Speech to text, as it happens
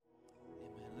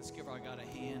Let's give our God a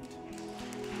hand.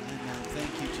 Amen.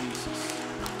 Thank you, Jesus.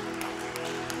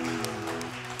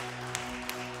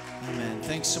 Amen.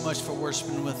 Thanks so much for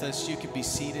worshiping with us. You can be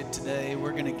seated today.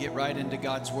 We're going to get right into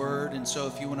God's Word. And so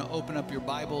if you want to open up your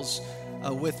Bibles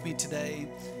with me today,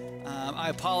 I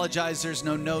apologize. There's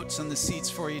no notes on the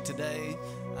seats for you today.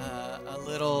 A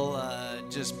little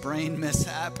just brain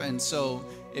mishap. And so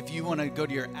if you want to go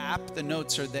to your app, the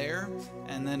notes are there.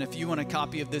 And then if you want a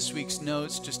copy of this week's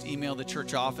notes, just email the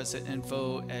church office at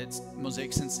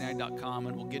info@mosaiccincinnati.com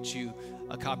and we'll get you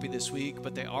a copy this week.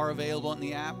 But they are available in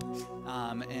the app.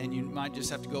 And you might just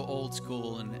have to go old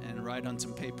school and write on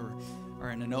some paper or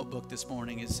in a notebook this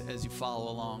morning as you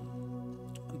follow along.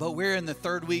 But we're in the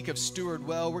third week of Steward.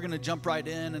 Well, we're going to jump right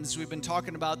in. And as we've been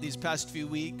talking about these past few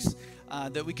weeks,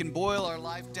 that we can boil our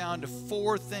life down to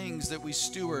 4 things that we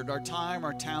steward: our time,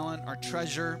 our talent, our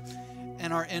treasure,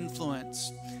 and our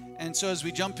influence. And so as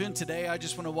we jump in today, I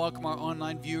just want to welcome our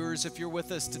online viewers. If you're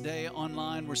with us today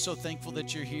online, we're so thankful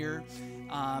that you're here.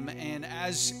 And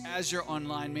as you're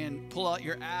online, man, pull out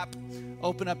your app,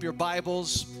 open up your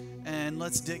Bibles, and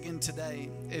let's dig in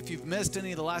today. If you've missed any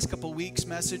of the last couple weeks'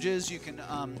 messages, you can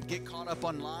get caught up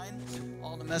online.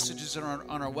 All the messages are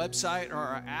on our website or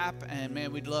our app. And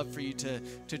man, we'd love for you to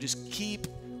just keep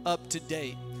up to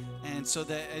date. And so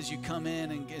that as you come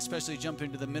in and especially jump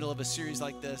into the middle of a series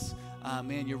like this,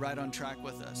 man, you're right on track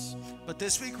with us. But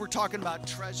this week we're talking about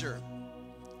treasure.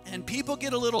 And people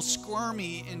get a little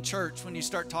squirmy in church when you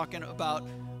start talking about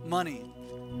money.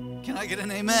 Can I get an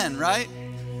amen, right?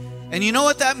 And you know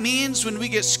what that means when we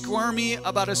get squirmy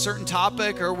about a certain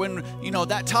topic, or when,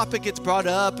 that topic gets brought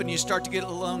up and you start to get a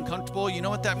little uncomfortable? You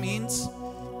know what that means?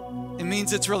 It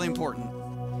means it's really important,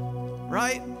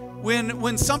 right?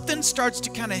 When something starts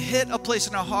to kind of hit a place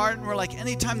in our heart, and we're like,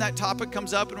 anytime that topic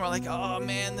comes up and we're like, oh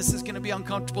man, this is going to be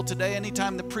uncomfortable today.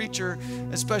 Anytime the preacher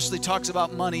especially talks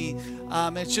about money,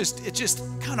 it's just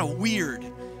kind of weird.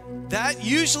 That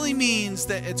usually means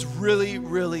that it's really,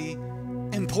 really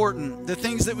important. The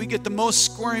things that we get the most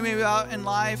squirmy about in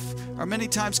life are many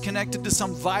times connected to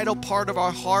some vital part of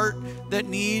our heart that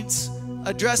needs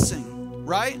addressing,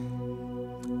 right?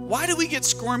 Why do we get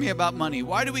squirmy about money?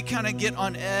 Why do we kind of get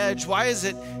on edge? Why is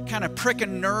it kind of prick a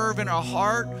nerve in our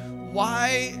heart?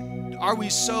 Why are we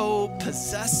so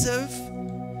possessive?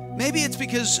 Maybe it's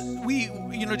because we,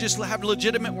 just have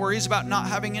legitimate worries about not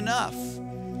having enough.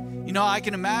 I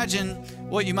can imagine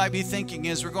what you might be thinking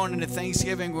is we're going into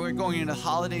Thanksgiving, we're going into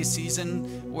holiday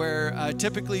season where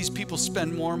typically people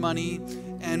spend more money.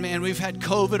 And man, we've had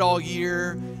COVID all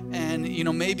year. And,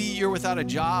 maybe you're without a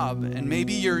job, and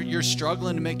maybe you're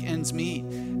struggling to make ends meet.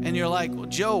 And you're like, well,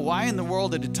 Joe, why in the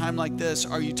world at a time like this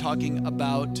are you talking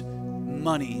about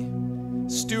money?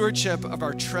 Stewardship of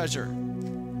our treasure.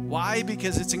 Why?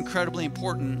 Because it's incredibly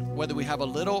important whether we have a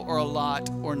little or a lot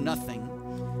or nothing.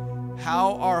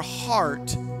 How our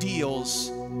heart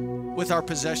deals with our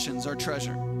possessions, our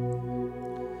treasure.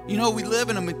 We live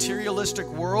in a materialistic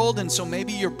world, and so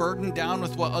maybe you're burdened down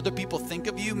with what other people think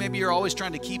of you. Maybe you're always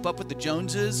trying to keep up with the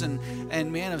Joneses, and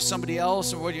man, if somebody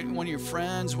else or one of your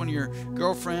friends, one of your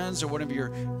girlfriends, or one of your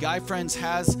guy friends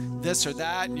has this or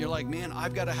that, and you're like, man,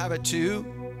 I've got to have it too.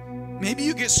 Maybe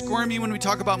you get squirmy when we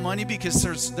talk about money because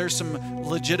there's some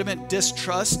legitimate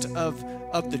distrust of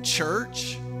the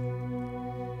church.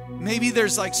 Maybe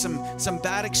there's like some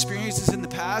bad experiences in the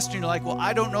past, and you're like, well,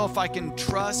 I don't know if I can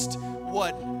trust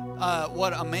what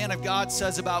a man of God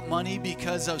says about money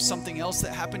because of something else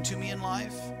that happened to me in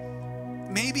life.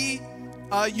 Maybe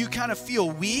you kind of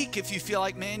feel weak if you feel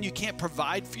like, man, you can't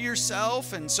provide for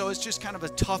yourself, and so it's just kind of a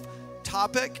tough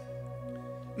topic.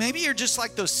 Maybe you're just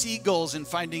like those seagulls in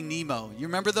Finding Nemo. You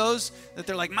remember those? That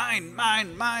they're like, mine,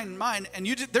 mine, mine, mine. And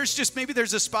there's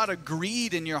a spot of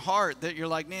greed in your heart that you're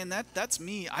like, man, that's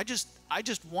me. I just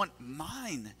want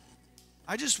mine.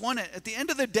 I just want it. At the end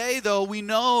of the day, though, we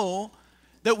know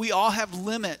that we all have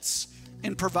limits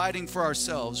in providing for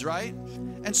ourselves, right?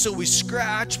 And so we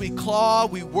scratch, we claw,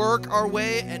 we work our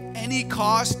way at any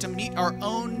cost to meet our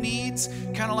own needs,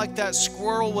 kind of like that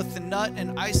squirrel with the nut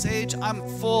in Ice Age. I'm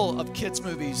full of kids'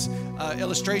 movies,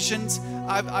 illustrations.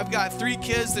 I've got 3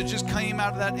 kids that just came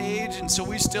out of that age, and so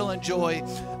we still enjoy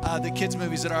the kids'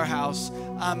 movies at our house.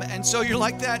 And so you're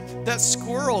like that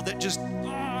squirrel that just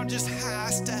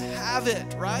has to have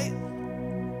it, right?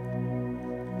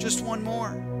 Just one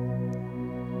more.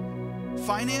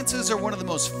 Finances are one of the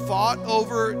most fought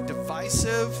over,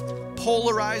 divisive,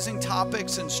 polarizing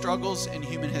topics and struggles in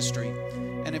human history.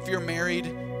 And if you're married,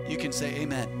 you can say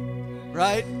amen,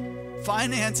 right?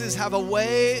 Finances have a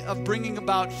way of bringing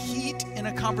about heat in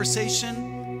a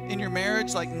conversation in your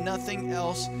marriage like nothing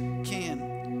else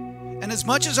can. And as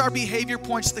much as our behavior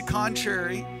points to the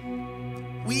contrary,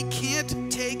 we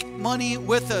can't take money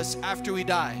with us after we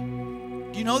die.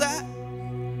 Do you know that?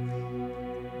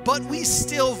 But we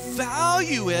still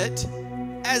value it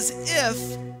as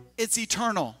if it's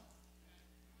eternal.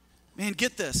 Man,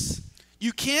 get this.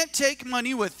 You can't take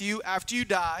money with you after you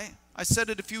die. I said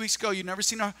it a few weeks ago. You've never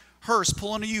seen a hearse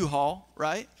pulling a U-Haul,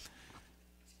 right?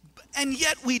 And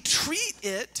yet we treat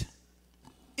it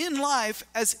in life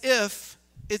as if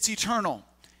it's eternal.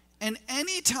 And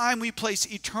anytime we place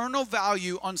eternal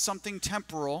value on something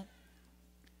temporal,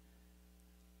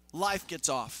 life gets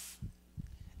off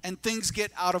and things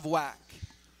get out of whack.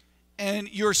 And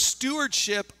your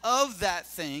stewardship of that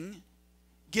thing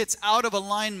gets out of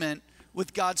alignment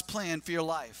with God's plan for your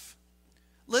life.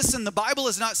 Listen, the Bible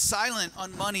is not silent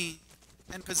on money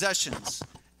and possessions,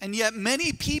 and yet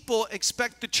many people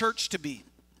expect the church to be.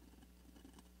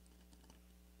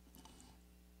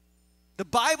 The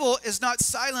Bible is not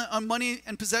silent on money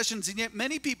and possessions, and yet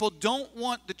many people don't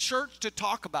want the church to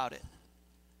talk about it.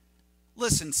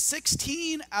 Listen,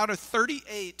 16 out of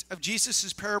 38 of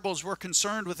Jesus' parables were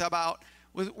concerned about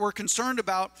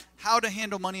how to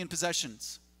handle money and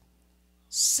possessions.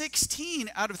 16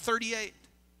 out of 38.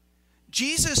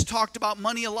 Jesus talked about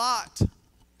money a lot.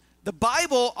 The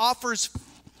Bible offers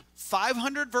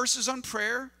 500 verses on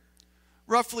prayer,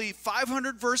 roughly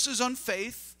 500 verses on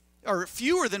faith, or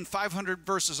fewer than 500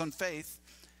 verses on faith,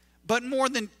 but more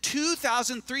than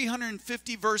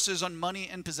 2,350 verses on money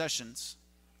and possessions.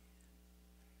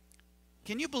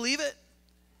 Can you believe it?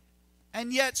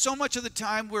 And yet, so much of the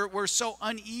time, we're so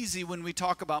uneasy when we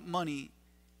talk about money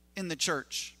in the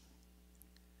church.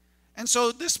 And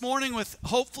so this morning,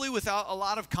 hopefully without a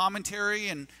lot of commentary,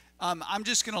 and I'm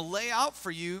just going to lay out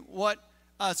for you what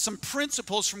some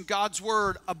principles from God's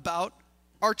Word about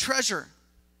our treasure.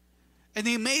 And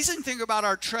the amazing thing about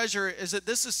our treasure is that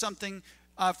this is something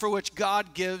for which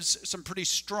God gives some pretty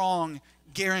strong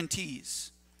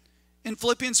guarantees. In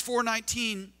Philippians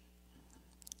 4:19,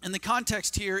 and the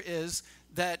context here is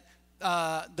that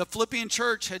the Philippian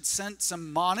church had sent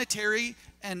some monetary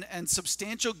and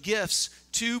substantial gifts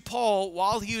to Paul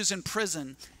while he was in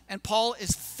prison. And Paul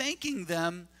is thanking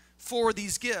them for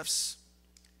these gifts.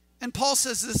 And Paul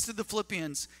says this to the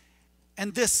Philippians: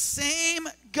 "And this same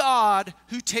God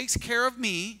who takes care of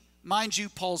me," mind you,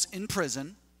 Paul's in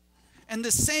prison, "and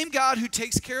the same God who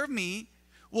takes care of me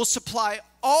will supply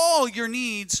all your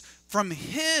needs from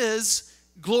his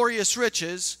glorious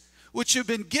riches, which have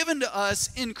been given to us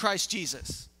in Christ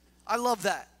Jesus." I love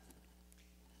that.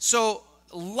 So,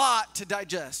 a lot to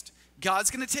digest.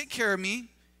 God's going to take care of me.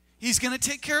 He's going to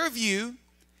take care of you.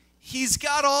 He's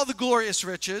got all the glorious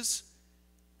riches,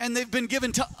 and they've been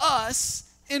given to us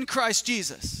in Christ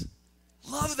Jesus.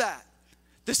 Love that.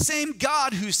 The same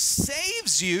God who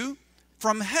saves you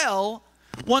from hell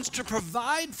wants to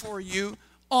provide for you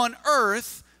on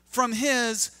earth from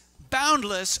his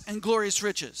boundless and glorious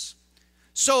riches.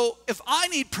 So if I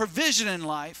need provision in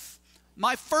life,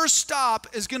 my first stop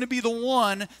is going to be the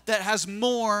one that has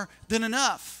more than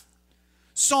enough.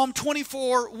 Psalm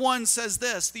 24:1 says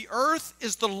this: "The earth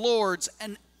is the Lord's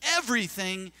and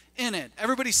everything in it."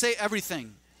 Everybody say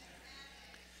everything.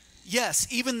 Yes,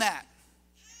 even that.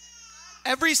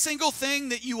 Every single thing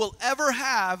that you will ever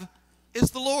have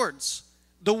is the Lord's.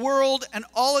 The world and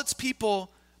all its people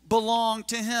belong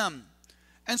to him.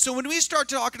 And so when we start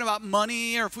talking about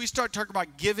money, or if we start talking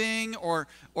about giving or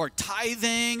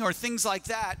tithing or things like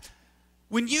that,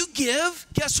 when you give,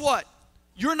 guess what?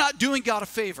 You're not doing God a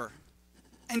favor.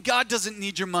 And God doesn't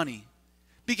need your money,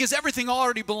 because everything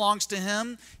already belongs to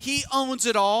him. He owns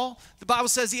it all. The Bible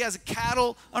says he has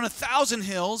cattle on 1,000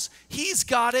 hills. He's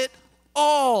got it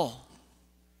all.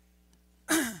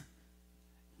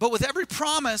 But with every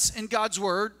promise in God's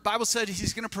word, the Bible said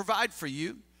he's going to provide for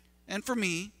you and for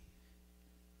me.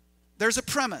 There's a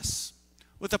premise.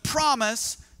 With a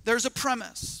promise, there's a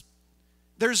premise.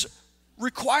 There's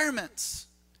requirements.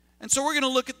 And so we're going to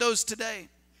look at those today.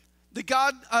 The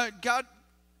God,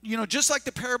 just like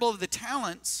the parable of the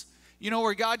talents,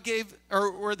 where God gave,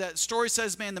 or where that story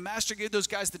says, man, the master gave those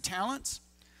guys the talents.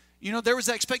 There was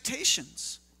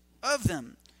expectations of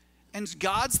them. And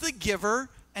God's the giver,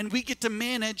 and we get to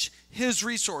manage his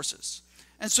resources.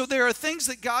 And so there are things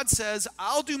that God says,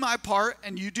 I'll do my part,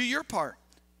 and you do your part.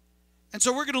 And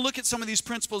so we're going to look at some of these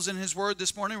principles in his word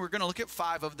this morning. We're going to look at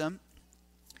 5 of them.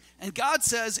 And God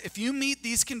says, if you meet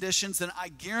these conditions, then I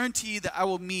guarantee that I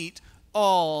will meet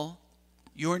all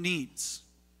your needs.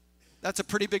 That's a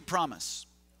pretty big promise.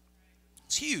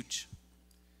 It's huge.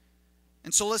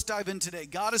 And so let's dive in today.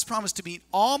 God has promised to meet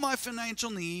all my financial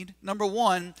need, number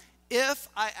 1, if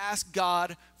I ask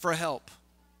God for help.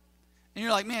 And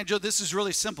you're like, man, Joe, this is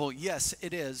really simple. Yes,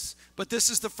 it is. But this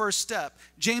is the first step.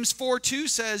 James 4:2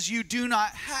 says, you do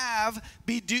not have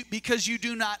because you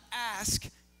do not ask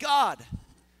God.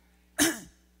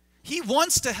 He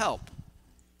wants to help.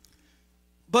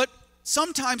 But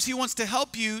sometimes he wants to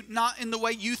help you not in the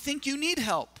way you think you need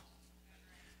help.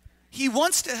 He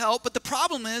wants to help, but the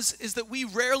problem is that we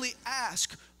rarely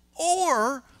ask.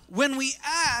 Or when we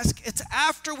ask, it's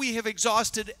after we have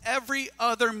exhausted every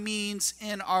other means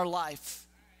in our life.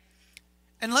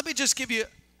 And let me just give you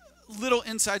a little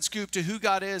inside scoop to who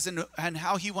God is and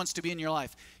how he wants to be in your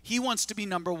life. He wants to be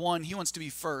number one. He wants to be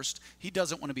first. He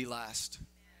doesn't want to be last.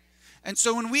 And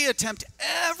so when we attempt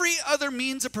every other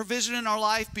means of provision in our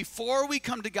life before we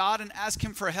come to God and ask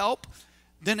him for help,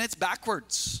 then it's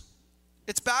backwards.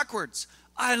 It's backwards.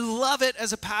 I love it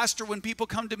as a pastor when people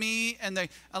come to me and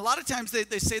a lot of times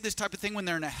they say this type of thing when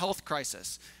they're in a health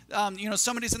crisis.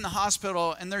 Somebody's in the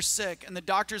hospital and they're sick and the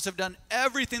doctors have done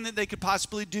everything that they could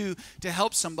possibly do to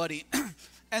help somebody.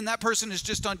 And that person is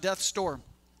just on death's door.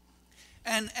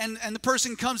 And the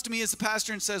person comes to me as a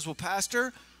pastor and says, well,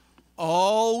 Pastor,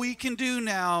 all we can do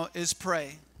now is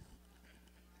pray.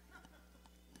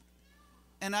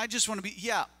 And I just want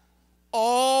to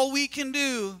all we can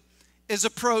do is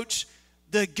approach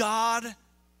the God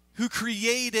who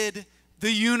created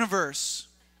the universe,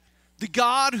 the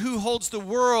God who holds the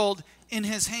world in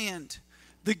his hand,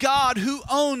 the God who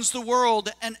owns the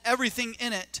world and everything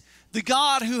in it, the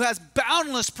God who has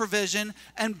boundless provision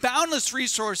and boundless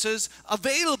resources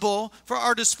available for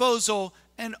our disposal,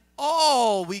 and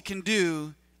all we can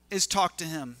do is talk to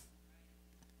him.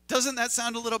 Doesn't that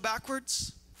sound a little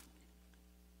backwards?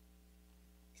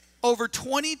 Over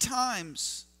 20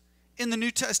 times in the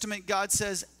New Testament, God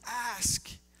says, ask.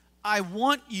 I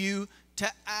want you to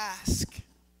ask.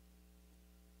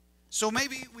 So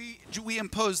maybe we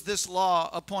impose this law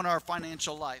upon our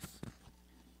financial life.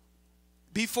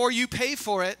 Before you pay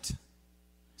for it,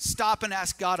 stop and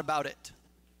ask God about it.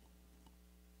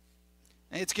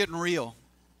 And it's getting real.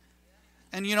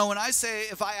 And when I say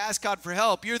if I ask God for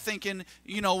help, you're thinking,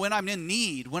 when I'm in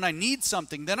need, when I need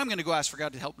something, then I'm going to go ask for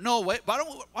God to help. No, wait, why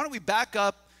don't we back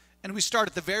up and we start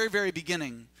at the very, very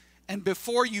beginning. And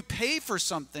before you pay for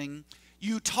something,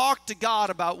 you talk to God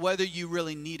about whether you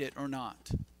really need it or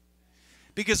not.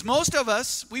 Because most of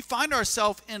us, we find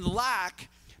ourselves in lack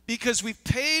because we've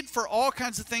paid for all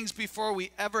kinds of things before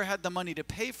we ever had the money to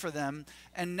pay for them.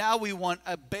 And now we want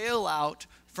a bailout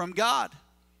from God.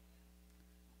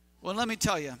 Well, let me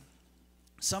tell you,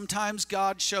 sometimes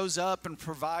God shows up and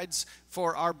provides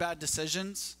for our bad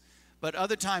decisions, but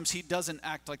other times he doesn't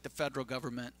act like the federal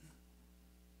government.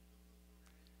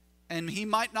 And he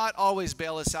might not always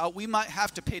bail us out. We might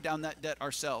have to pay down that debt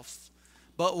ourselves.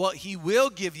 But what he will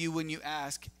give you when you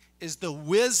ask is the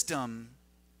wisdom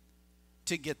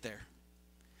to get there.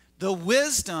 The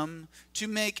wisdom to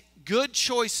make good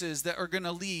choices that are going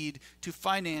to lead to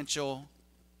financial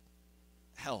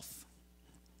health.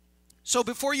 So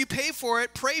before you pay for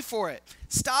it, pray for it.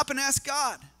 Stop and ask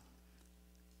God.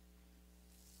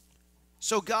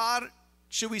 So God,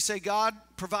 should we say, God,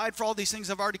 provide for all these things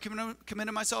I've already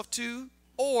committed myself to?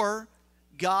 Or,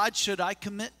 God, should I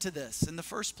commit to this in the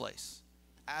first place?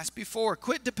 Ask before.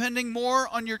 Quit depending more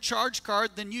on your charge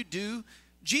card than you do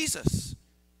Jesus.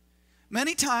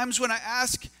 Many times when I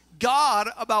ask God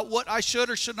about what I should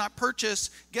or should not purchase,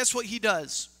 guess what he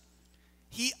does?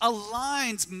 He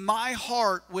aligns my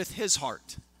heart with his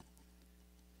heart.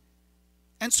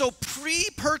 And so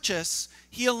pre-purchase,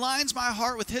 he aligns my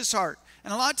heart with his heart.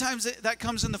 And a lot of times that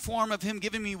comes in the form of him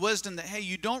giving me wisdom that, hey,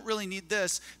 you don't really need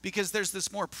this because there's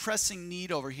this more pressing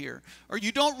need over here. Or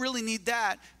you don't really need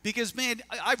that because, man,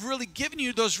 I've really given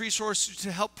you those resources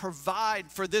to help provide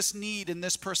for this need in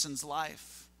this person's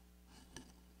life.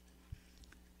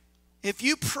 If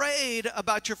you prayed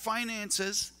about your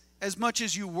finances as much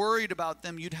as you worried about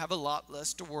them, you'd have a lot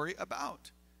less to worry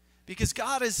about. Because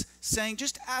God is saying,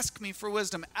 just ask me for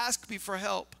wisdom. Ask me for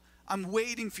help. I'm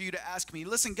waiting for you to ask me.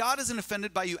 Listen, God isn't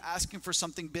offended by you asking for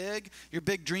something big, your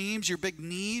big dreams, your big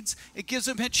needs. It gives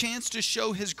him a chance to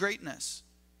show his greatness.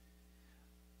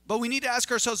 But we need to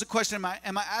ask ourselves the question,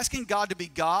 am I asking God to be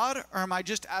God, or am I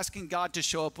just asking God to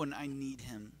show up when I need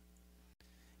him?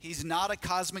 He's not a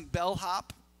cosmic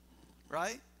bellhop,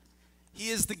 right? He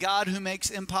is the God who makes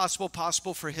impossible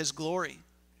possible for his glory.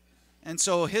 And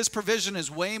so his provision is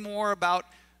way more about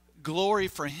glory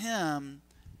for him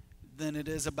than it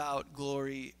is about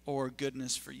glory or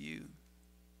goodness for you.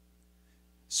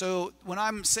 So when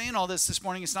I'm saying all this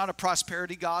morning, it's not a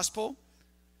prosperity gospel.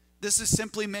 This is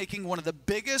simply making one of the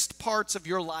biggest parts of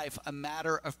your life a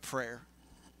matter of prayer.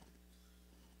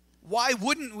 Why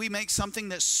wouldn't we make something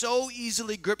that so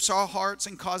easily grips our hearts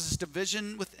and causes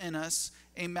division within us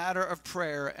a matter of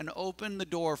prayer and open the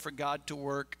door for God to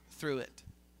work through it?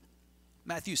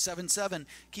 Matthew 7:7,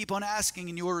 keep on asking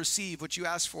and you will receive what you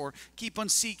ask for. Keep on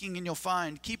seeking and you'll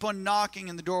find. Keep on knocking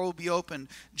and the door will be opened.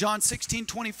 John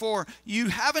 16:24, you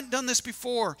haven't done this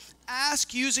before.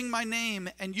 Ask using my name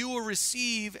and you will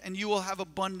receive and you will have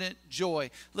abundant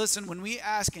joy. Listen, when we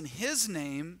ask in his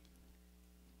name,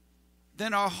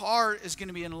 then our heart is going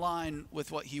to be in line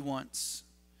with what he wants.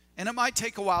 And it might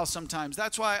take a while sometimes.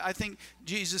 That's why I think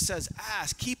Jesus says,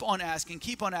 ask, keep on asking,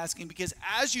 because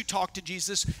as you talk to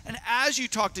Jesus and as you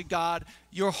talk to God,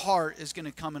 your heart is going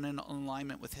to come in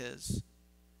alignment with his.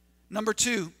 Number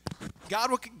 2,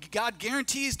 God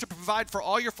guarantees to provide for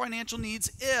all your financial needs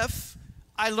if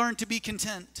I learn to be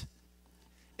content.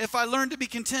 If I learn to be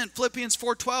content, Philippians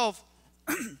 4:12,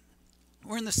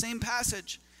 we're in the same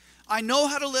passage. I know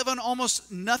how to live on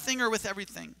almost nothing or with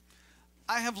everything.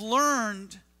 I have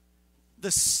learned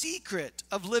the secret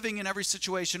of living in every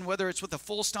situation, whether it's with a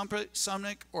full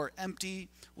stomach or empty,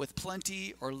 with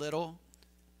plenty or little.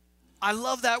 I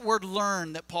love that word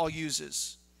learn that Paul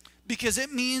uses because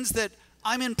it means that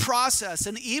I'm in process.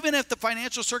 And even if the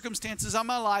financial circumstances of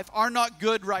my life are not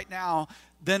good right now,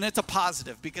 then it's a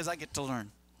positive because I get to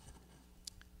learn.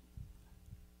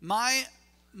 My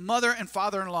mother and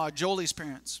father-in-law, Jolie's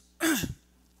parents,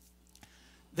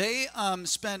 they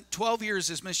spent 12 years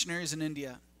as missionaries in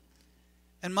India.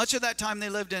 And much of that time they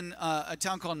lived in a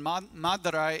town called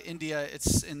Madurai, India.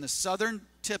 It's in the southern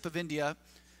tip of India.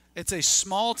 It's a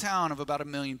small town of about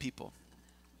 1 million people.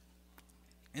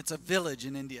 It's a village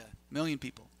in India, 1 million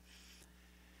people.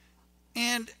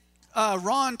 And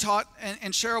Ron taught,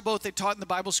 and Cheryl both, they taught in the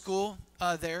Bible school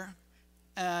there.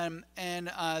 And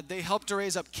they helped to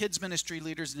raise up kids ministry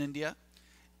leaders in India.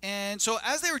 And so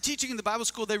as they were teaching in the Bible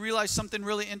school, they realized something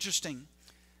really interesting.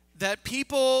 That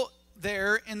people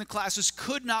there in the classes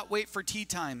could not wait for tea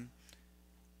time.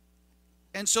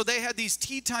 And so they had these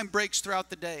tea time breaks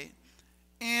throughout the day.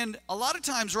 And a lot of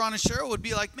times Ron and Cheryl would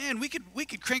be like, man, we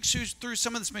could crank through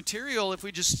some of this material if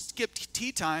we just skipped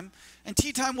tea time. And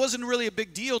tea time wasn't really a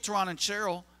big deal to Ron and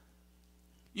Cheryl,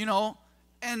 you know,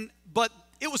 but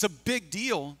it was a big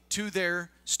deal to their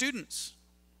students.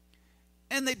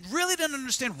 And they really didn't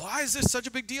understand, why is this such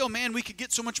a big deal? Man, we could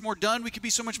get so much more done. We could be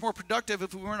so much more productive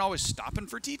if we weren't always stopping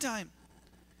for tea time.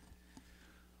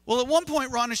 Well, at one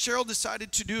point, Ron and Cheryl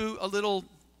decided to do a little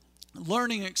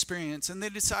learning experience. And they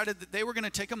decided that they were going to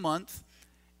take a month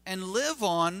and live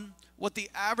on what the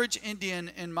average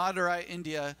Indian in Madurai,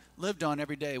 India lived on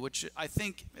every day, which I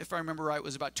think, if I remember right,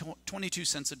 was about 22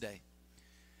 cents a day.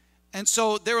 And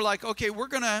so they were like, okay, we're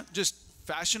going to just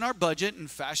fashion our budget and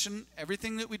fashion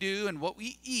everything that we do and what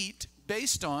we eat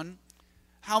based on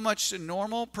how much a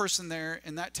normal person there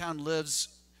in that town lives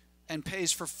and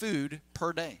pays for food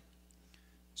per day.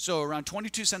 So around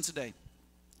 22 cents a day.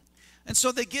 And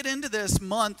so they get into this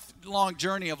month-long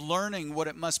journey of learning what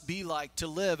it must be like to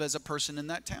live as a person in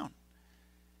that town.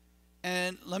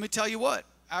 And let me tell you what,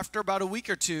 after about a week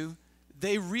or two,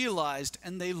 they realized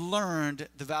and they learned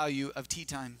the value of tea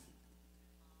time.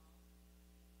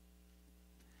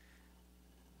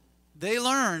 They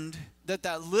learned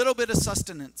that little bit of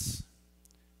sustenance,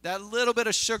 that little bit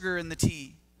of sugar in the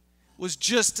tea was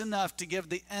just enough to give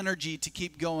the energy to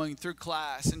keep going through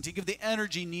class and to give the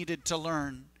energy needed to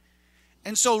learn.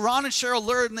 And so Ron and Cheryl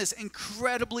learned this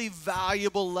incredibly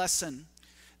valuable lesson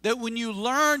that when you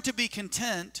learn to be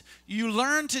content, you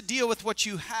learn to deal with what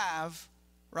you have,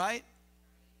 right?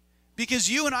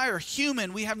 Because you and I are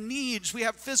human. We have needs. We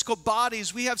have physical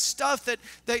bodies. We have stuff that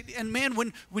and man,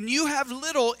 when you have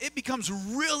little, it becomes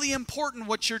really important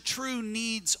what your true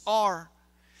needs are.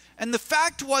 And the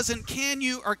fact wasn't can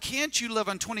you or can't you live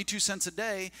on 22 cents a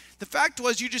day. The fact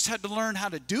was you just had to learn how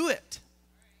to do it.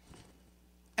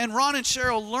 And Ron and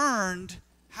Cheryl learned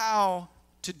how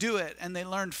to do it. And they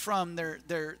learned from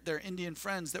their Indian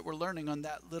friends that were learning on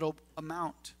that little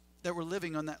amount, that were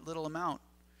living on that little amount.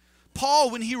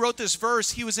 Paul, when he wrote this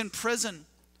verse, he was in prison.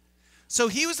 So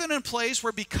he was in a place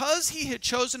where because he had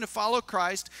chosen to follow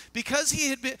Christ, because he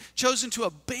had chosen to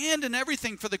abandon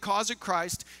everything for the cause of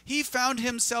Christ, he found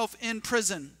himself in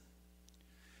prison.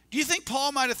 Do you think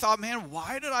Paul might have thought, man,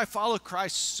 why did I follow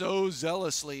Christ so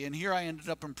zealously? And here I ended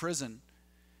up in prison.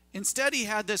 Instead, he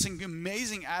had this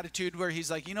amazing attitude where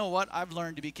he's like, you know what? I've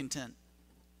learned to be content.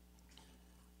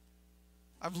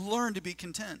 I've learned to be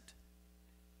content.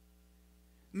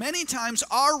 Many times,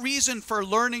 our reason for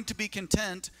learning to be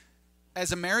content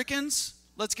as Americans,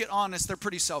 let's get honest, they're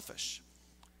pretty selfish.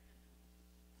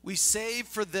 We save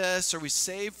for this or we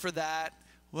save for that.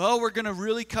 Well, we're going to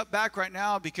really cut back right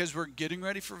now because we're getting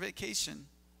ready for vacation.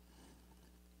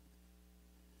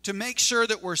 To make sure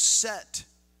that we're set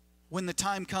when the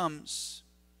time comes.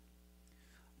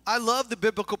 I love the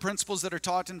biblical principles that are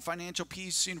taught in Financial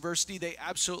Peace University. They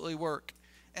absolutely work.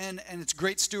 And it's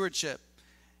great stewardship.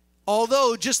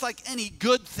 Although, just like any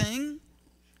good thing,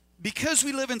 because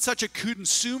we live in such a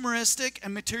consumeristic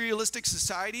and materialistic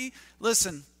society,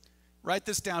 listen, write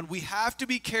this down. We have to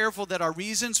be careful that our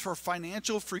reasons for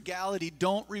financial frugality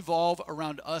don't revolve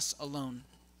around us alone.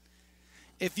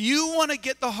 If you want to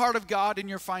get the heart of God in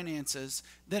your finances,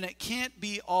 then it can't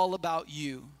be all about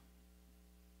you.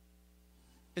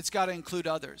 It's got to include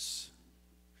others.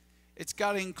 It's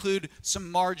got to include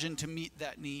some margin to meet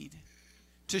that need,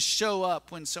 to show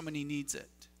up when somebody needs it.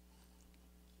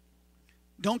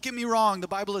 Don't get me wrong, the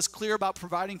Bible is clear about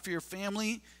providing for your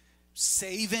family,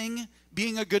 saving,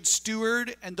 being a good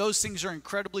steward, and those things are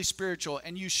incredibly spiritual,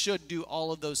 and you should do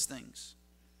all of those things.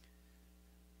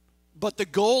 But the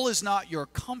goal is not your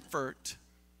comfort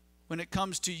when it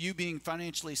comes to you being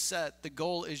financially set. The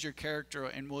goal is your character,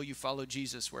 and will you follow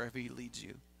Jesus wherever he leads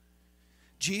you?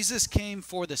 Jesus came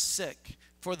for the sick,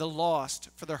 for the lost,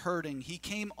 for the hurting. He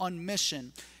came on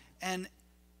mission. And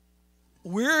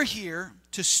we're here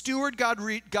to steward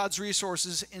God's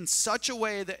resources in such a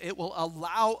way that it will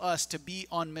allow us to be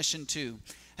on mission too.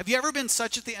 Have you ever been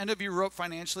such at the end of your rope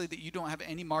financially that you don't have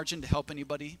any margin to help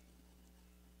anybody?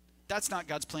 That's not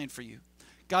God's plan for you.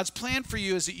 God's plan for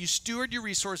you is that you steward your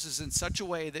resources in such a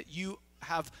way that you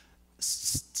have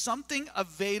something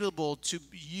available to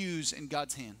use in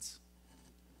God's hands.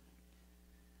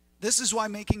 This is why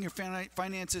making your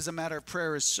finances a matter of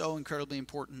prayer is so incredibly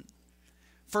important.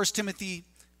 1 Timothy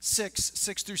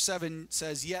 6:6-7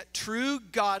 says, "Yet true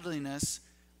godliness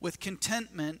with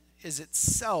contentment is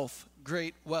itself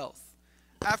great wealth."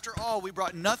 After all, we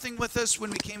brought nothing with us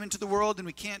when we came into the world, and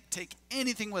we can't take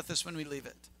anything with us when we leave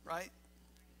it, right?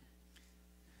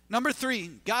 Number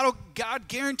 3, God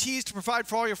guarantees to provide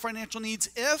for all your financial needs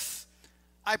if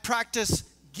I practice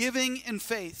giving in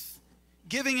faith.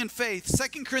 Giving in faith.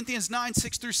 2 Corinthians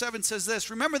 9:6-7 says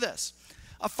this. Remember this.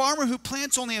 A farmer who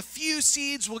plants only a few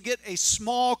seeds will get a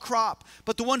small crop,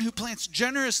 but the one who plants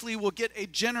generously will get a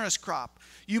generous crop.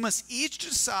 You must each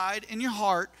decide in your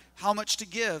heart how much to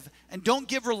give, and don't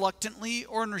give reluctantly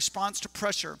or in response to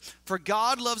pressure, for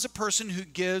God loves a person who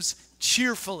gives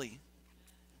cheerfully.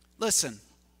 Listen,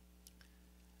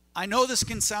 I know this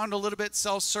can sound a little bit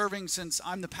self-serving since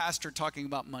I'm the pastor talking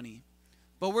about money,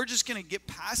 but we're just going to get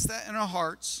past that in our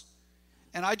hearts,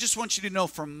 and I just want you to know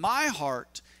from my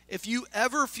heart, if you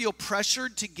ever feel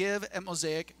pressured to give at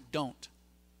Mosaic, don't.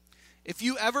 If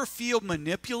you ever feel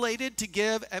manipulated to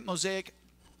give at Mosaic,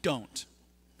 don't.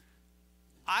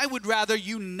 I would rather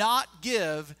you not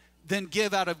give than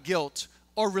give out of guilt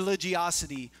or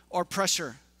religiosity or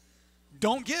pressure.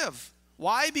 Don't give.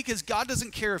 Why? Because God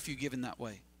doesn't care if you give in that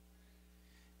way.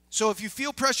 So if you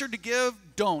feel pressured to give,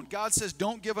 don't. God says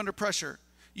don't give under pressure.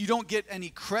 You don't get any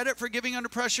credit for giving under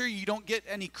pressure. You don't get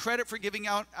any credit for giving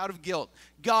out of guilt.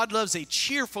 God loves a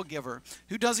cheerful giver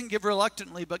who doesn't give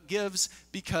reluctantly but gives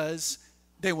because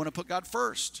they want to put God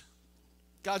first.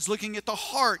 God's looking at the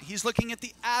heart. He's looking at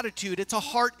the attitude. It's a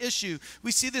heart issue.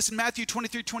 We see this in Matthew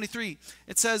 23:23.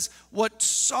 It says, "What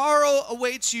sorrow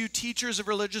awaits you, teachers of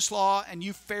religious law, and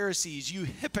you Pharisees, you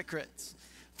hypocrites!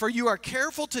 For you are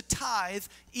careful to tithe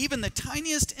even the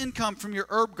tiniest income from your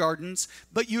herb gardens,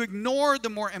 but you ignore the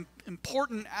more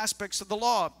important aspects of the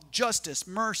law, justice,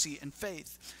 mercy, and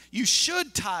faith. You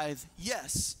should tithe,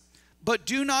 yes, but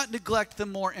do not neglect the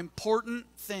more important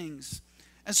things."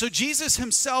 And so Jesus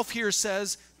himself here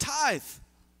says, tithe.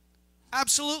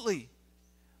 Absolutely.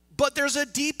 But there's a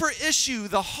deeper issue,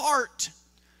 the heart.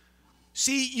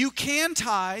 See, you can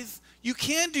tithe, you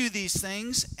can do these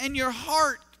things, and your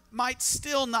heart might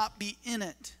still not be in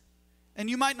it. And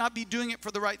you might not be doing it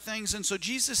for the right things. And so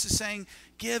Jesus is saying,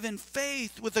 give in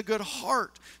faith with a good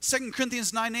heart. 2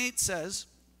 Corinthians 9:8 says,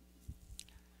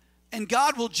 "And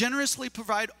God will generously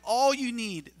provide all you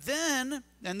need. Then,"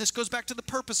 and this goes back to the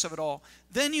purpose of it all,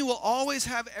 "then you will always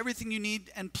have everything you need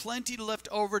and plenty to left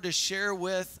over to share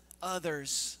with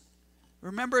others."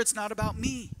 Remember, it's not about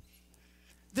me.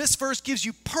 This verse gives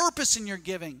you purpose in your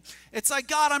giving. It's like,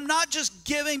 God, I'm not just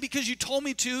giving because you told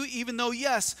me to, even though,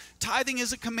 yes, tithing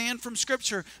is a command from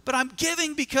Scripture, but I'm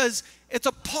giving because it's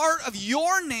a part of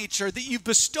your nature that you've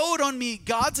bestowed on me.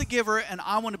 God's a giver, and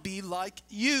I want to be like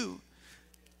you.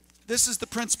 This is the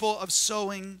principle of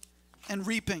sowing and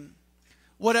reaping.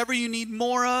 Whatever you need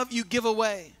more of, you give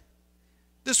away.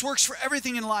 This works for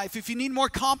everything in life. If you need more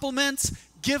compliments,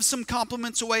 give some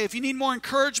compliments away. If you need more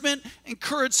encouragement,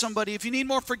 encourage somebody. If you need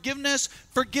more forgiveness,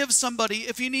 forgive somebody.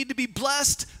 If you need to be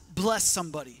blessed, bless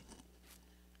somebody.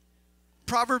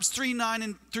 Proverbs 3:9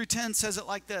 and through 10 says it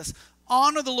like this: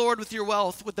 honor the Lord with your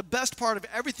wealth, with the best part of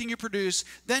everything you produce.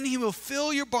 Then he will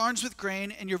fill your barns with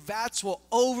grain, and your vats will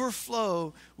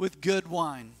overflow with good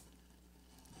wine.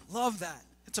 Love that.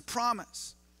 It's a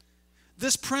promise.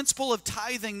 This principle of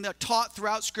tithing that taught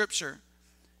throughout Scripture,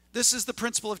 this is the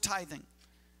principle of tithing.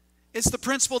 It's the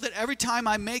principle that every time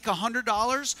I make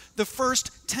 $100, the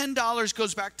first $10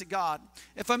 goes back to God.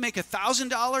 If I make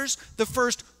 $1,000, the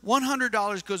first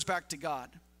 $100 goes back to God.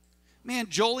 Man,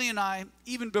 Jolie and I,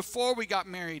 even before we got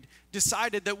married,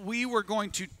 decided that we were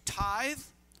going to tithe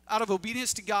out of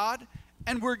obedience to God,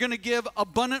 and we're going to give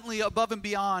abundantly above and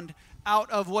beyond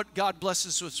out of what God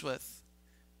blesses us with.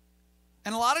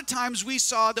 And a lot of times we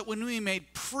saw that when we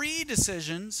made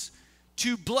pre-decisions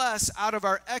to bless out of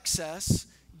our excess,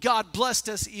 God blessed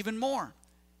us even more.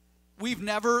 We've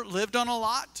never lived on a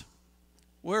lot.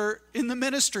 We're in the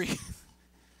ministry.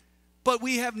 But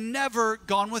we have never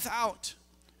gone without.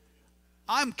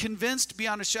 I'm convinced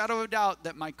beyond a shadow of a doubt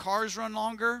that my cars run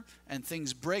longer and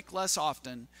things break less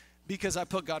often because I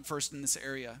put God first in this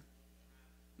area.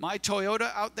 My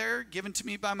Toyota out there, given to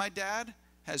me by my dad,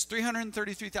 has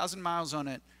 333,000 miles on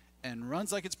it and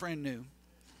runs like it's brand new.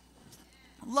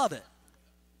 Love it.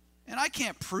 And I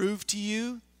can't prove to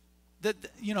you that,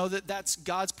 that's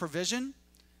God's provision,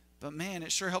 but man,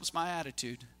 it sure helps my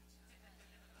attitude.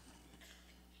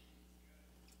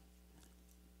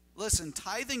 Listen,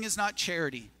 tithing is not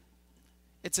charity.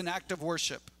 It's an act of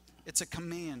worship. It's a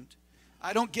command.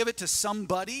 I don't give it to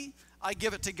somebody. I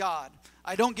give it to God.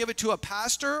 I don't give it to a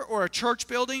pastor or a church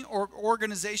building or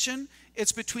organization.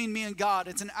 It's between me and God.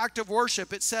 It's an act of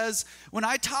worship. It says, when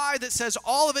I tithe, it says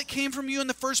all of it came from you in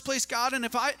the first place, God. And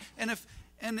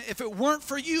if it weren't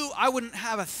for you, I wouldn't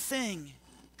have a thing.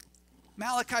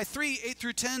 Malachi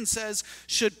 3:8-10 says,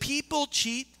 should people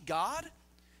cheat God?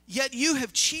 Yet you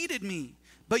have cheated me.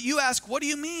 But you ask, what do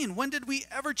you mean? When did we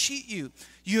ever cheat you?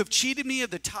 You have cheated me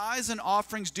of the tithes and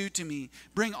offerings due to me.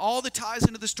 Bring all the tithes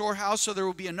into the storehouse so there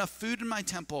will be enough food in my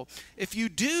temple. If you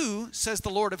do, says the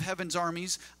Lord of heaven's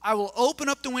armies, I will open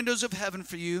up the windows of heaven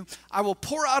for you. I will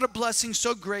pour out a blessing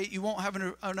so great you won't have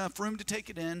enough room to take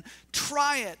it in.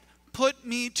 Try it. Put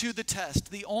me to the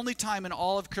test. The only time in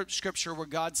all of Scripture where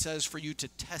God says for you to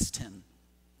test him.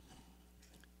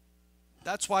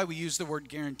 That's why we use the word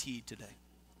guaranteed today.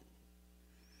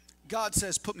 God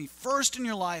says, put me first in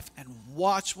your life and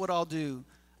watch what I'll do.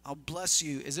 I'll bless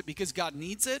you. Is it because God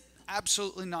needs it?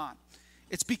 Absolutely not.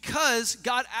 It's because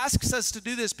God asks us to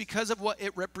do this because of what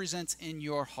it represents in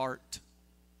your heart.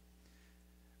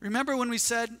 Remember when we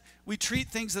said we treat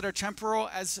things that are temporal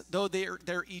as though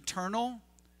they're eternal?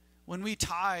 When we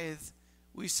tithe,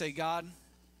 we say, God,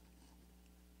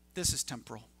 this is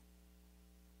temporal.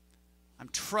 I'm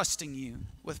trusting you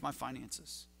with my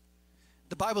finances.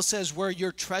 The Bible says where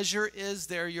your treasure is,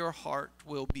 there your heart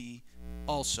will be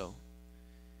also.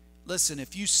 Listen,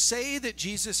 if you say that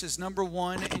Jesus is number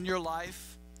one in your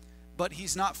life, but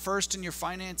he's not first in your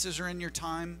finances or in your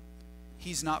time,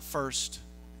 he's not first.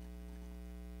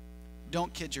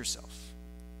 Don't kid yourself.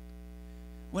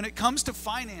 When it comes to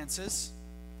finances,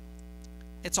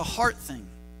 it's a heart thing.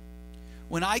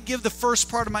 When I give the first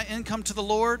part of my income to the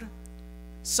Lord,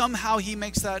 somehow he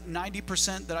makes that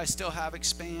 90% that I still have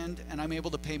expand, and I'm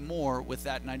able to pay more with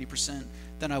that 90%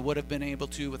 than I would have been able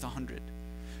to with 100.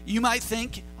 You might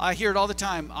think, I hear it all the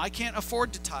time, I can't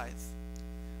afford to tithe.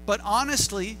 But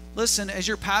honestly, listen, as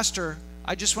your pastor,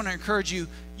 I just want to encourage you,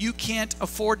 you can't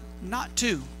afford not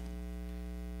to.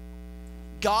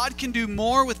 God can do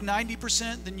more with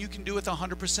 90% than you can do with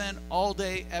 100% all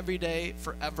day, every day,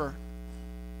 forever.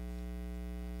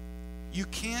 You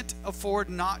can't afford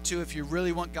not to if you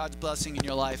really want God's blessing in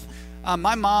your life.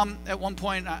 My mom, at one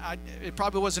point, it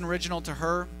probably wasn't original to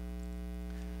her.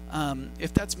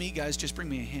 If that's me, guys, just bring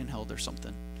me a handheld or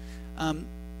something.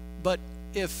 But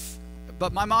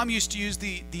my mom used to use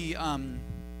the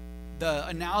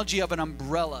analogy of an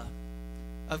umbrella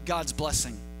of God's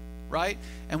blessing, right?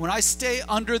 And when I stay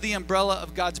under the umbrella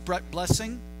of God's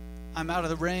blessing, I'm out of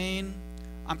the rain,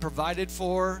 I'm provided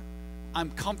for, I'm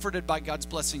comforted by God's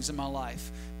blessings in my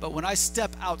life. But when I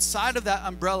step outside of that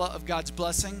umbrella of God's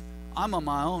blessing, I'm on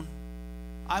my own.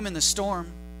 I'm in the storm.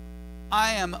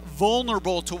 I am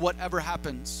vulnerable to whatever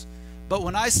happens. But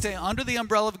when I stay under the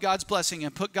umbrella of God's blessing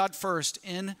and put God first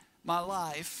in my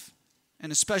life,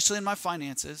 and especially in my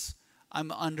finances,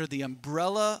 I'm under the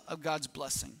umbrella of God's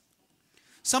blessing.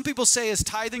 Some people say, is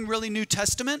tithing really New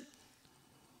Testament?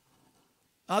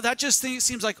 That just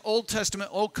seems like Old Testament,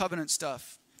 Old Covenant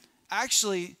stuff.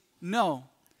 Actually, no.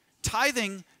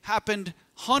 Tithing happened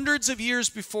hundreds of years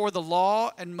before the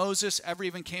law and Moses ever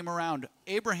even came around.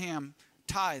 Abraham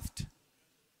tithed.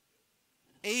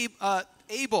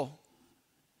 Abel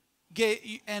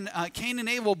and Cain and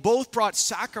Abel both brought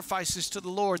sacrifices to the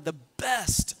Lord, the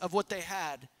best of what they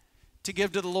had to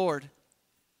give to the Lord.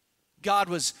 God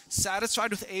was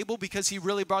satisfied with Abel because he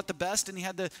really brought the best and he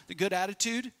had the good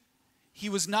attitude. He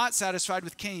was not satisfied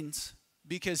with Cain's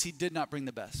because he did not bring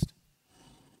the best.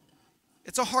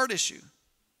 It's a heart issue,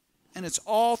 and it's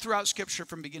all throughout Scripture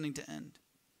from beginning to end.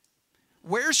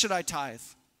 Where should I tithe?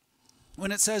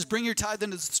 When it says bring your tithe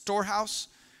into the storehouse,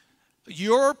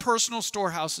 your personal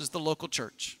storehouse is the local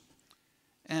church.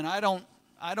 And I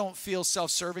don't feel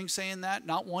self-serving saying that,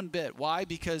 not one bit. Why?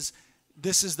 Because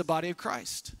this is the body of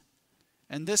Christ.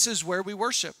 And this is where we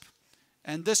worship.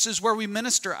 And this is where we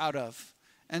minister out of.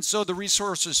 And so the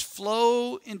resources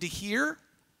flow into here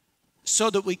so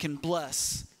that we can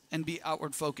bless and be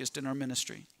outward focused in our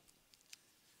ministry.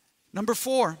 Number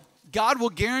 4, God will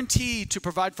guarantee to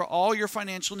provide for all your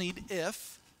financial need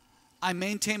if I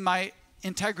maintain my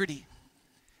integrity.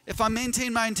 If I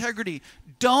maintain my integrity,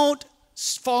 don't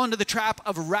fall into the trap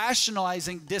of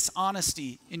rationalizing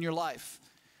dishonesty in your life.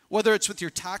 Whether it's with your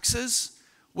taxes,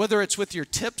 whether it's with your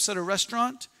tips at a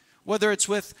restaurant, whether it's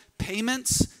with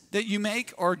payments that you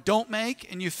make or don't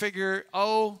make and you figure,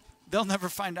 oh, they'll never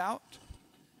find out.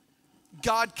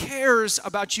 God cares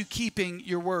about you keeping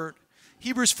your word.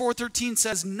 Hebrews 4:13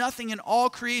 says, nothing in all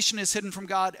creation is hidden from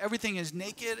God. Everything is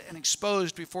naked and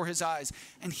exposed before his eyes.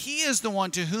 And he is the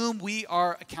one to whom we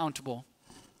are accountable.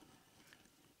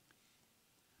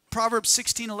 Proverbs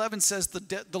 16:11 says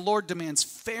the Lord demands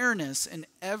fairness in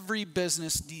every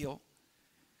business deal.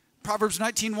 Proverbs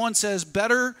 19:1 says,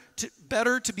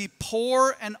 better to be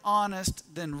poor and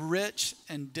honest than rich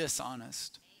and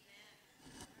dishonest.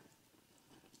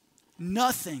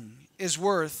 Nothing is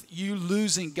worth you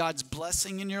losing God's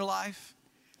blessing in your life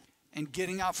and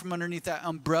getting out from underneath that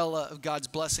umbrella of God's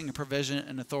blessing and provision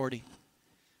and authority.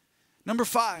 Number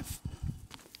 5,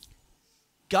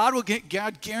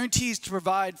 God guarantees to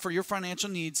provide for your financial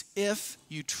needs if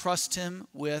you trust him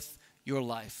with your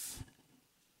life.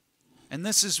 And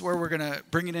this is where we're going to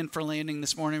bring it in for landing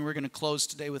this morning. We're going to close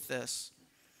today with this.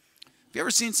 Have you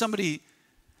ever seen somebody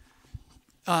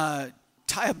tie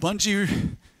a bungee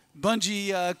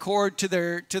cord to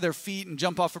their feet and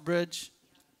jump off a bridge?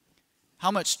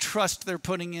 How much trust they're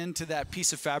putting into that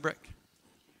piece of fabric.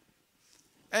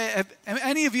 Have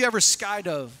any of you ever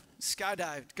skydived,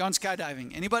 gone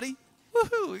skydiving? Anybody?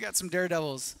 Woohoo, we got some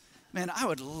daredevils. Man, I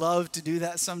would love to do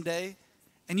that someday.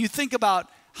 And you think about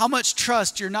how much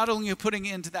trust you're not only putting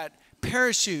into that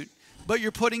parachute, but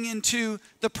you're putting into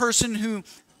the person who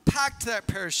packed that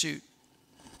parachute.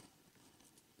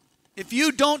 If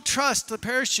you don't trust the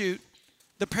parachute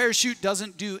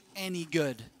doesn't do any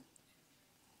good.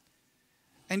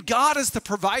 And God is the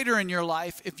provider in your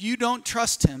life. If you don't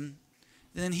trust him,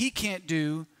 then he can't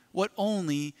do what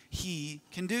only he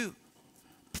can do.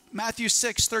 Matthew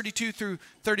 6:32 through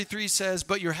 33 says,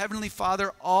 but your heavenly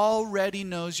Father already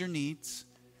knows your needs.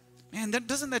 Man,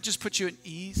 doesn't that just put you at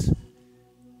ease?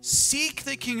 Seek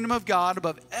the kingdom of God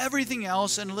above everything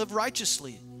else and live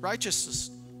righteously.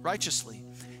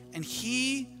 And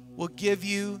he will give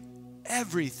you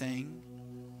everything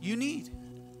you need.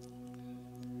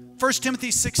 1 Timothy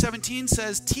 6:17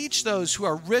 says, teach those who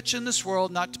are rich in this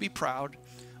world not to be proud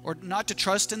or not to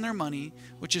trust in their money,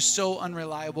 which is so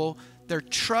unreliable. Their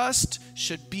trust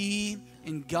should be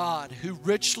in God, who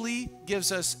richly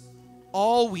gives us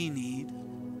all we need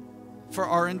for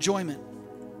our enjoyment.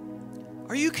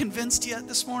 Are you convinced yet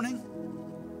this morning?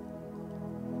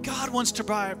 God wants to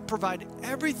provide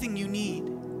everything you need.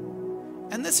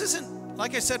 And this isn't,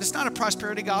 like I said, it's not a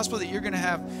prosperity gospel that you're going to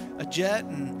have a jet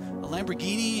and a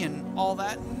Lamborghini and all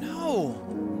that. No.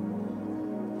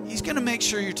 He's going to make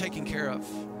sure you're taken care of.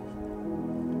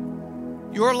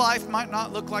 Your life might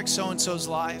not look like so-and-so's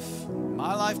life.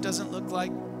 My life doesn't look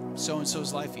like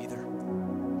so-and-so's life either.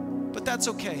 But that's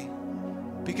okay,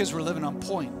 because we're living on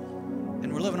point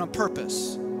and we're living on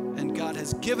purpose. And God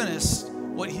has given us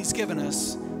what he's given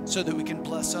us so that we can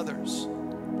bless others.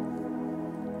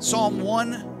 Psalm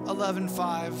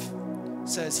 111:5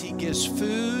 says he gives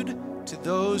food to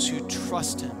those who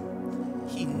trust him.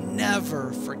 He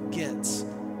never forgets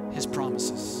his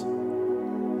promises.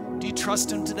 Do you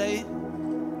trust him today?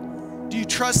 Do you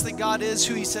trust that God is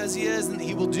who he says he is and that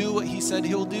he will do what he said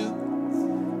he'll do?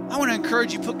 I want to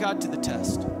encourage you, put God to the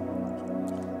test.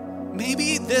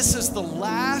 Maybe this is the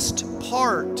last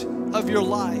part of your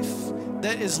life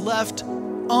that is left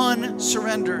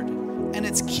unsurrendered, and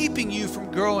it's keeping you from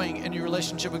growing in your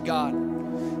relationship with God.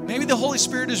 Maybe the Holy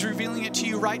Spirit is revealing it to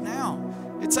you right now.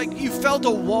 It's like you felt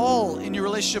a wall in your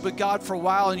relationship with God for a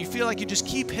while and you feel like you just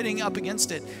keep hitting up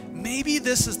against it. Maybe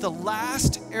this is the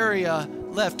last area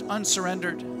left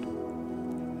unsurrendered.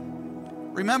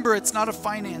 Remember, it's not a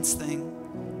finance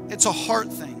thing. It's a heart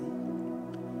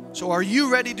thing. So are you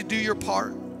ready to do your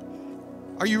part?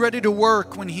 Are you ready to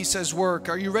work when He says work?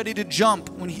 Are you ready to jump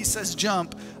when He says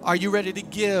jump? Are you ready to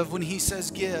give when He says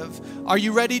give? Are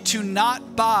you ready to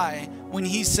not buy when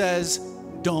He says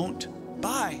don't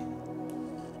buy?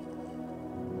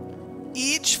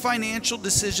 Each financial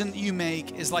decision that you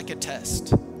make is like a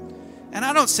test. And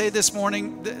I don't say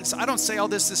all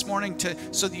this morning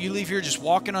so that you leave here just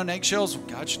walking on eggshells.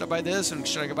 God, should I buy this? And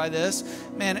should I buy this?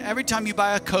 Man, every time you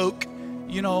buy a Coke,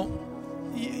 you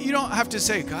don't have to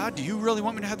say, God, do you really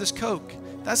want me to have this Coke?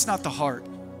 That's not the heart.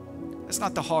 That's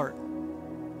not the heart.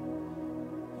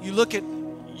 You look at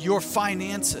your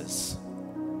finances.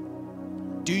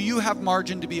 Do you have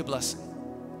margin to be a blessing?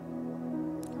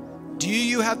 Do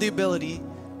you have the ability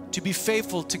to be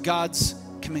faithful to God's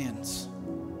commands?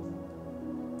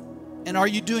 And are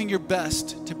you doing your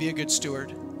best to be a good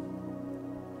steward?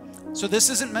 So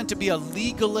this isn't meant to be a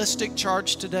legalistic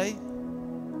charge today.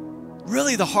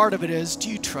 Really, the heart of it is, do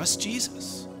you trust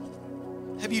Jesus?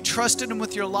 Have you trusted Him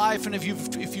with your life? And if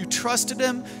you trusted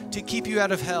Him to keep you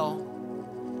out of hell,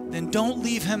 then don't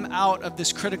leave Him out of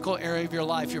this critical area of your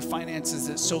life, your finances,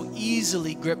 that so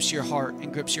easily grips your heart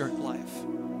and grips your life.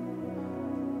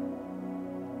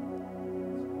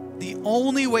 The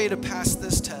only way to pass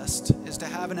this test is to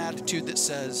have an attitude that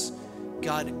says,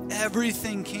 God,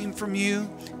 everything came from you,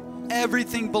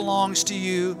 everything belongs to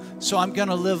you, so I'm going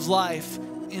to live life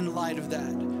in light of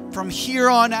that. From here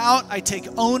on out, I take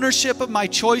ownership of my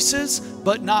choices,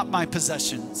 but not my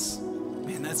possessions.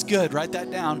 Man, that's good. Write that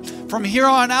down. From here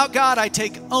on out, God, I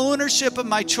take ownership of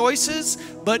my choices,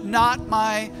 but not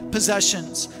my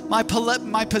possessions. My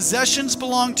possessions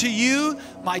belong to you.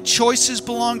 My choices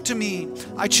belong to me.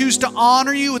 I choose to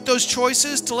honor you with those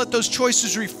choices, to let those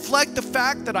choices reflect the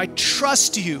fact that I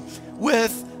trust you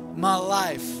with my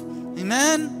life.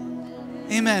 Amen?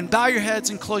 Amen. Bow your heads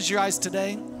and close your eyes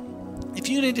today. If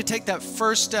you need to take that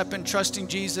first step in trusting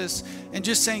Jesus and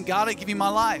just saying, God, I give you my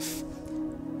life.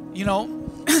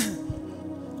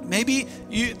 Maybe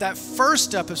that first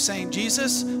step of saying,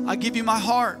 Jesus, I give you my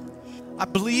heart. I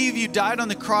believe you died on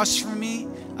the cross for me.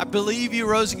 I believe you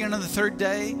rose again on the third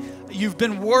day. You've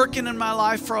been working in my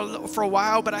life for a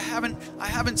while, but I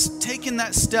haven't taken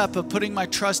that step of putting my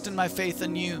trust and my faith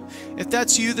in you. If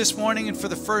that's you this morning and for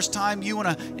the first time you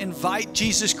want to invite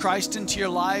Jesus Christ into your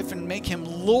life and make Him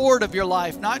Lord of your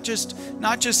life, not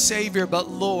just Savior, but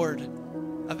Lord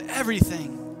of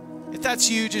everything. If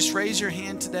that's you, just raise your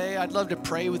hand today. I'd love to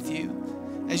pray with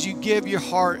you as you give your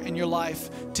heart and your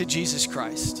life to Jesus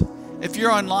Christ. If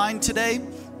you're online today,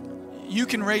 you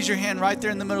can raise your hand right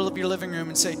there in the middle of your living room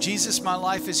and say, Jesus, my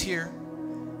life is here.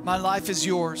 My life is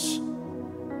yours.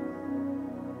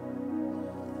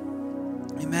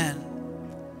 Amen.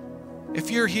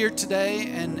 If you're here today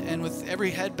and with every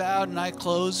head bowed and eye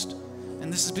closed,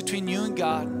 and this is between you and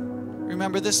God,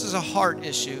 remember this is a heart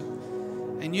issue.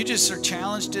 And you just are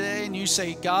challenged today and you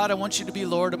say, God, I want you to be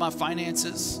Lord of my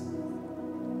finances.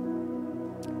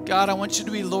 God, I want you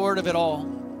to be Lord of it all.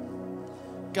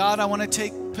 God, I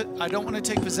don't want to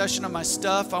take possession of my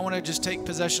stuff. I want to just take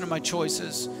possession of my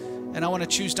choices. And I want to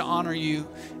choose to honor you.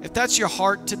 If that's your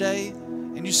heart today,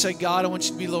 and you say, God, I want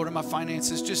you to be Lord of my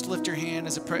finances, just lift your hand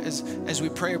as we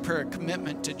pray a prayer of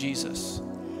commitment to Jesus.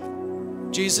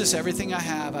 Jesus, everything I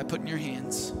have, I put in your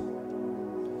hands.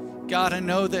 God, I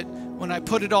know that when I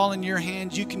put it all in your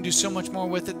hands, you can do so much more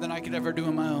with it than I could ever do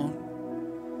on my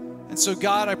own. And so,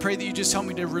 God, I pray that you just help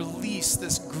me to release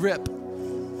this grip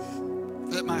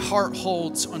that my heart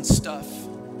holds on stuff.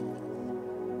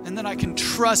 And that I can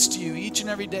trust you each and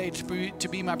every day to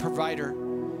be my provider.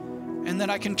 And that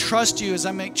I can trust you as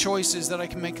I make choices, that I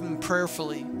can make them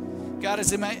prayerfully. God,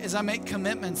 as I make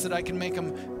commitments, that I can make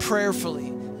them prayerfully.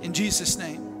 In Jesus'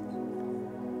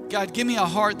 name. God, give me a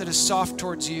heart that is soft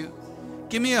towards you.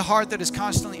 Give me a heart that is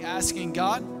constantly asking,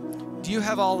 God, do you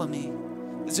have all of me?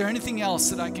 Is there anything else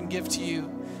that I can give to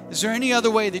you? Is there any other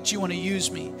way that you want to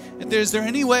use me? Is there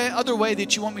any other way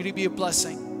that you want me to be a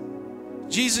blessing?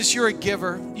 Jesus, you're a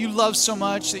giver. You love so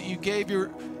much that you gave you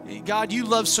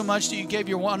love so much that you gave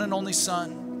your one and only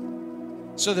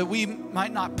Son so that we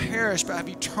might not perish but have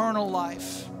eternal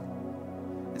life.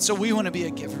 And so we want to be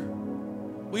a giver.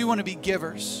 We want to be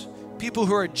givers, people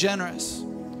who are generous.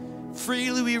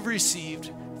 Freely we've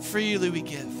received, freely we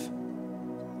give.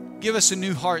 Give us a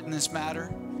new heart in this matter,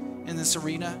 in this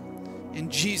arena. In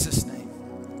Jesus' name,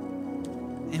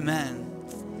 amen.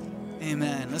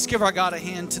 Amen. Let's give our God a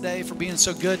hand today for being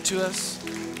so good to us.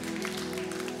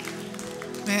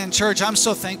 Man, church, I'm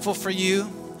so thankful for you.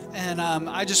 And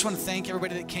I just want to thank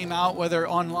everybody that came out, whether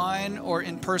online or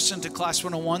in person, to Class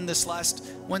 101 this last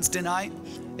Wednesday night.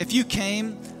 If you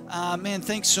came, man,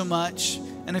 thanks so much.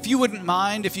 And if you wouldn't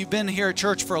mind, if you've been here at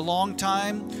church for a long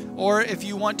time, or if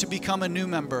you want to become a new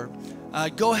member,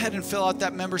 go ahead and fill out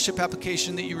that membership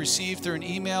application that you received through an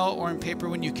email or in paper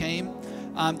when you came.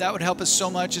 That would help us so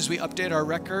much as we update our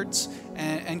records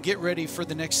and get ready for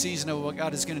the next season of what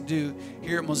God is going to do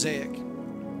here at Mosaic.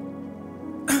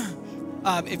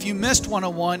 If you missed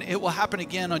 101, it will happen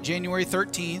again on January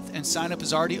 13th, and sign up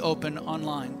is already open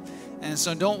online. And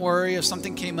so don't worry if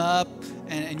something came up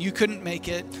and you couldn't make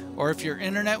it, or if your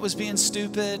internet was being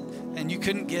stupid and you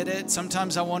couldn't get it.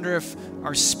 Sometimes I wonder if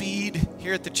our speed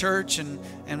here at the church and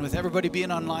with everybody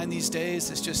being online these days,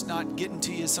 it's just not getting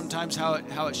to you sometimes how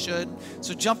it should.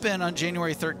 So jump in on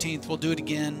January 13th. We'll do it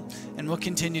again, and we'll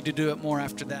continue to do it more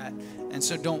after that. And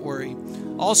so don't worry.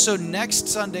 Also, next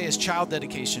Sunday is child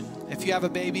dedication. If you have a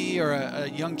baby or a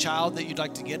young child that you'd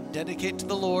like to dedicate to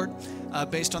the Lord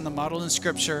based on the model in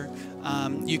Scripture,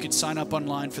 you could sign up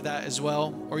online for that as well.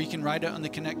 Or you can write it on the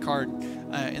Connect card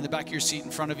in the back of your seat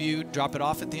in front of you, drop it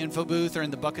off at the info booth or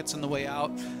in the buckets on the way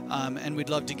out. And we'd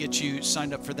love to get you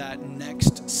signed up for that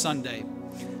next Sunday.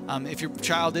 If your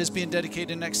child is being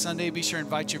dedicated next Sunday, be sure to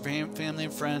invite your family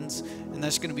and friends. And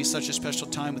that's going to be such a special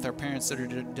time with our parents that are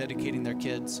dedicating their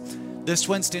kids. This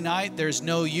Wednesday night, there's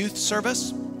no youth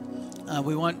service.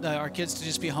 We want our kids to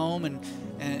just be home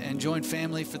and join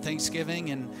family for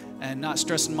Thanksgiving and not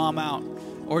stressing mom out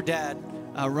or dad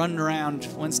running around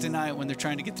Wednesday night when they're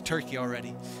trying to get the turkey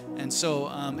already. And so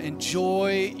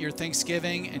enjoy your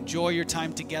Thanksgiving, enjoy your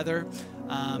time together.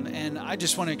 And I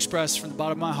just want to express from the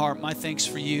bottom of my heart my thanks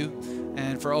for you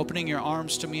and for opening your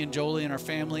arms to me and Jolie and our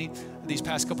family these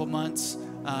past couple months.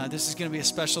 This is going to be a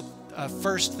special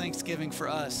first Thanksgiving for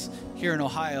us here in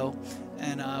Ohio,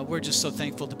 and we're just so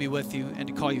thankful to be with you and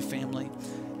to call you family.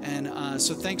 And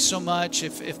so thanks so much.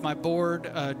 If my board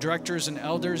directors and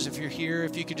elders, if you're here,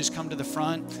 if you could just come to the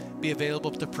front, be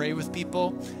available to pray with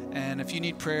people. And if you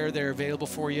need prayer, they're available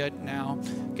for you now.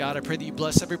 God, I pray that you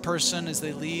bless every person as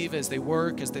they leave, as they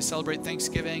work, as they celebrate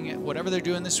Thanksgiving, whatever they're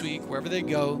doing this week, wherever they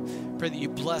go. Pray that you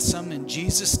bless them in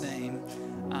Jesus' name.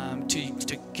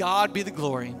 To God be the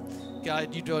glory.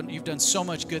 God, you've done so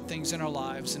much good things in our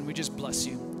lives, and we just bless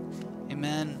you.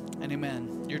 Amen and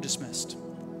amen. You're dismissed.